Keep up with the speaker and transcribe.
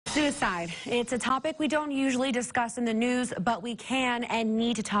Suicide. It's a topic we don't usually discuss in the news, but we can and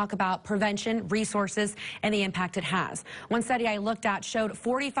need to talk about prevention, resources, and the impact it has. One study I looked at showed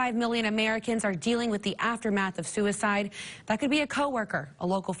 45 million Americans are dealing with the aftermath of suicide. That could be a coworker, a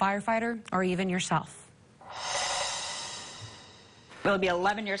local firefighter, or even yourself. It'll be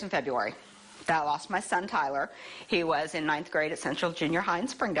 11 years in February that I lost my son, Tyler. He was in 9th grade at Central Junior High in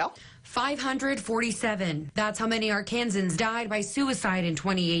Springdale. 547. That's how many Arkansans died by suicide in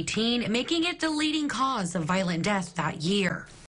 2018, making it the leading cause of violent death that year.